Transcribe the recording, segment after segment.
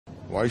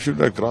Why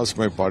should I cross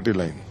my party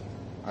line?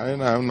 I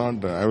will not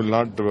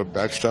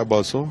backstab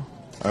also.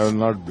 I will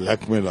not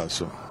blackmail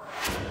also.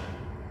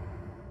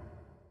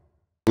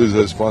 Who is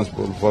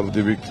responsible for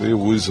the victory?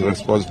 Who is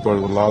responsible for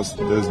the loss?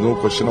 There is no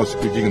question of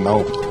speaking now.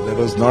 Let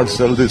us not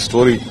sell the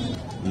story.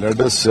 Let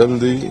us sell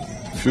the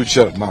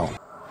future now.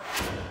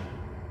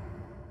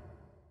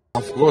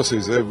 Of course,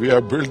 he said, we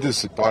have built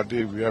this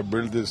party, we have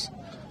built this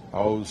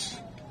house.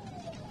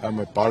 I'm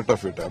a part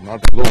of it. I'm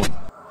not alone.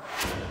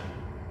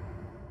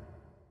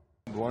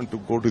 I don't want to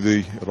go to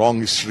the wrong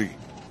history.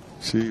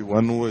 See,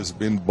 one who has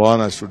been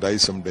born has to die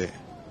someday.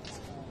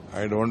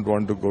 I don't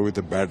want to go with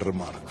a bad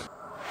remark.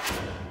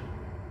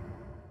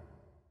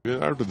 We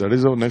have to, that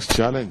is our next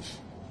challenge.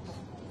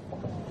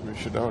 We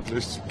should have at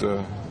least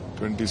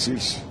 20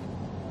 seats.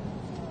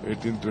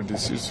 18-20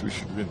 seats we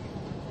should win.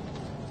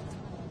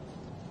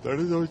 That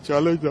is our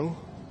challenge now.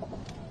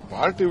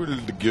 Party will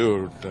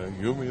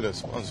give me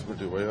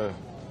responsibility.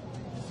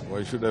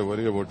 Why should I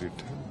worry about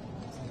it?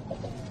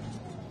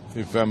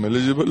 If I am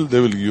eligible, they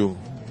will give.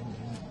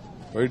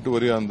 Why to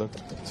worry on that?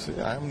 See,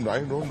 I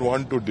don't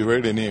want to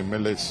divide any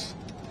MLAs,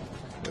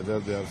 whether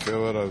they are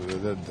favor or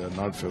whether they are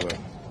not favor.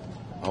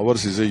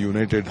 Ours is a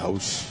united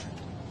house.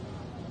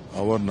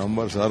 Our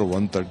numbers are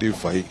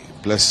 135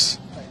 plus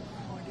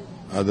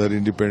other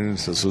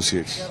independent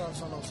associates.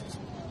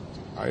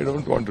 I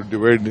don't want to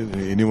divide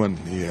anyone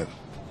here.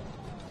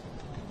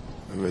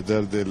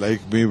 Whether they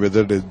like me,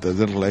 whether they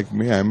doesn't like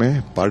me, I am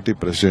a party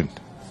president.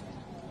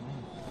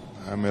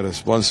 I am a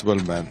responsible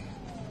man.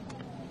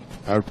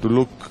 I have to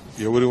look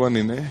everyone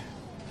in a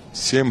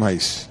same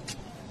eyes.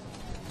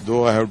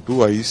 Though I have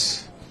two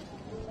eyes,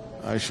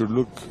 I should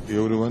look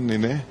everyone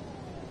in a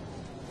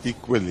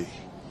equally.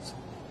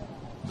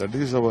 That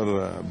is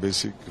our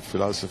basic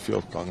philosophy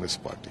of Congress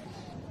party.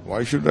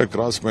 Why should I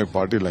cross my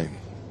party line?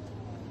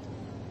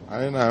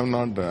 I will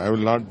not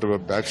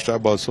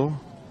backstab also.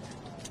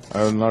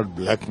 I will not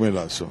blackmail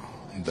also.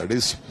 That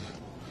is,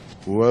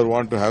 whoever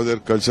want to have their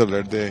culture,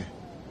 let they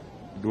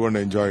do and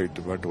enjoy it.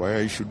 But why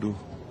I should do?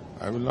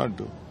 I will not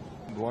do.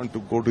 I don't want to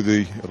go to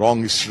the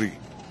wrong history.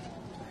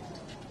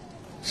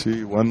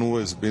 See, one who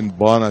has been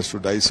born has to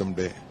die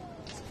someday.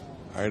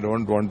 I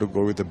don't want to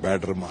go with a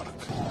bad remark.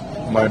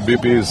 My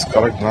BP is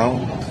correct now,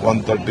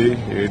 130,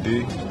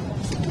 80.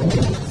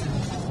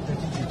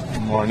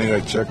 Morning I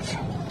checked.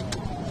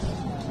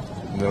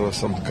 There was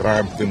some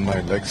cramp in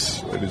my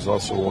legs. It is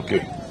also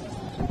okay.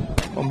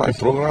 Well, my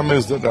program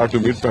is that I have to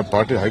meet my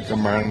party high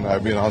command. I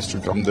have been asked to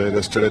come there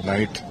yesterday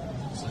night.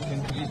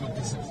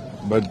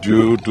 But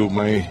due to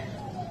my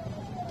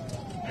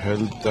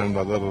health and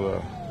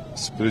other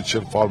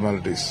spiritual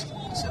formalities,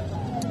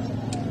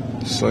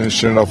 so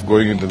instead of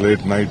going in the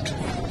late night,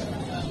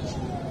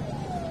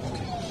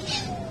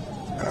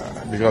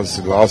 because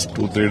the last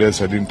 2-3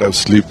 days I didn't have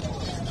sleep,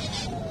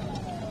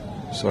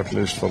 so at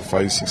least for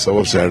 5-6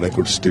 hours I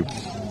could sleep.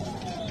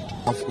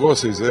 Of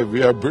course, he said,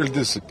 we have built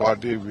this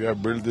party, we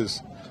have built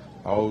this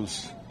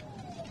house.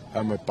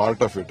 I'm a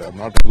part of it. I'm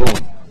not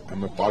alone.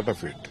 I'm a part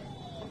of it.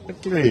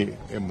 Actually,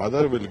 a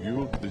mother will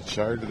give the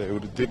child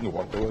everything,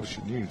 whatever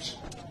she needs.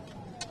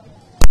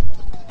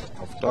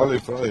 After all,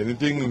 if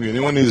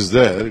anyone is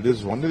there, it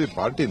is only the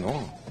party,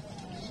 no?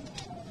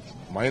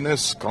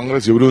 Minus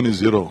Congress, everyone is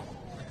zero.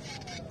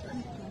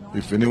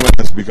 If anyone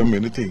has become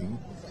anything,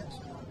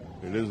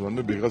 it is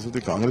only because of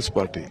the Congress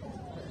party.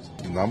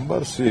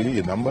 Numbers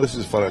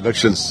is for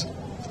elections,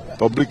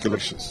 public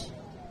elections.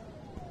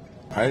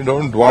 I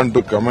don't want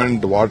to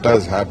comment what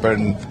has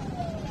happened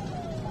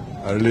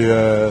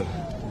earlier,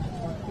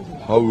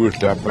 how it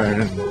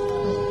happened.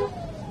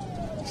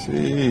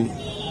 See,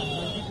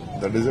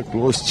 that is a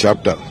closed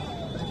chapter.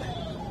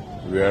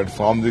 We had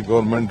formed the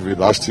government, we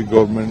lost the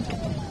government,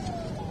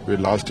 we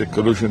lost a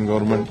coalition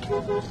government.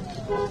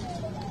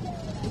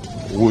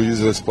 Who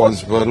is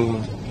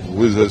responsible?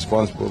 Who is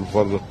responsible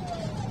for the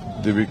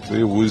victory?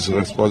 Who is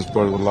responsible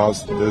for the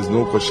loss? There is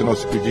no question of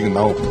speaking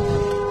now.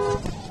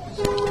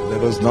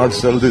 Let us not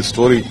sell the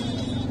story.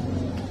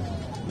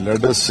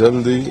 Let us sell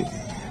the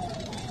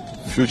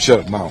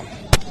future now.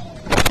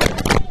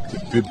 The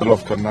people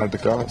of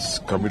Karnataka's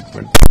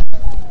commitment,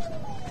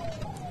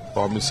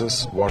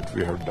 promises, what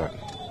we have done.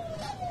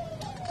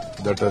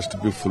 That has to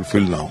be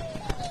fulfilled now.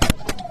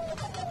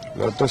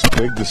 Let us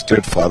take the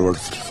state forward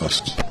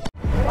first.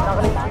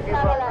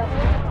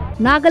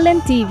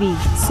 Nagaland TV,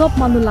 Sop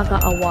Manulaga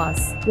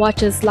Awas.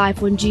 Watch us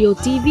live on Geo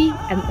TV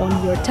and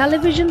on your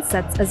television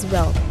sets as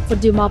well. For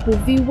Dimapur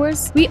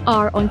viewers, we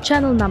are on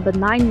channel number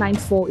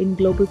 994 in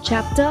Global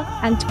Chapter,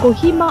 and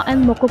Kohima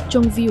and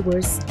Mokokchung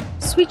viewers,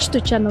 switch to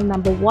channel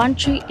number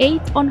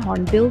 138 on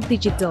Hornbill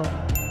Digital.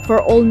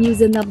 For all news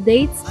and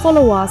updates,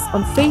 follow us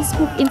on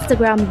Facebook,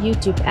 Instagram,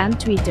 YouTube, and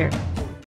Twitter.